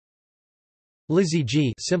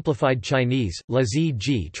Laziji simplified Chinese,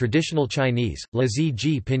 Laziji traditional Chinese,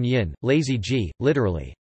 Laziji pinyin, Laziji,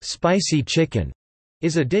 literally, spicy chicken,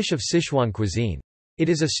 is a dish of Sichuan cuisine. It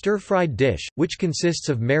is a stir-fried dish, which consists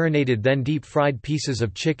of marinated then deep-fried pieces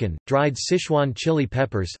of chicken, dried Sichuan chili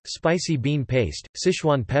peppers, spicy bean paste,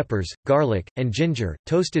 Sichuan peppers, garlic, and ginger.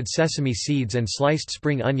 Toasted sesame seeds and sliced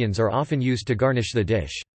spring onions are often used to garnish the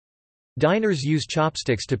dish. Diners use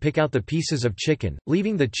chopsticks to pick out the pieces of chicken,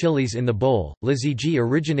 leaving the chilies in the bowl. Laziji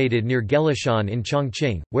originated near Gelishan in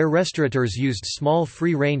Chongqing, where restaurateurs used small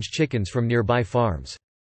free-range chickens from nearby farms.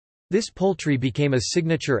 This poultry became a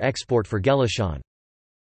signature export for Gelishan.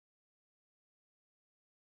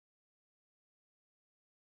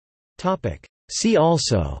 See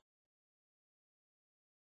also: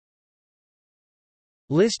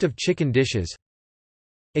 List of chicken dishes.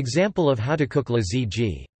 Example of how to cook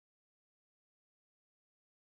laziji.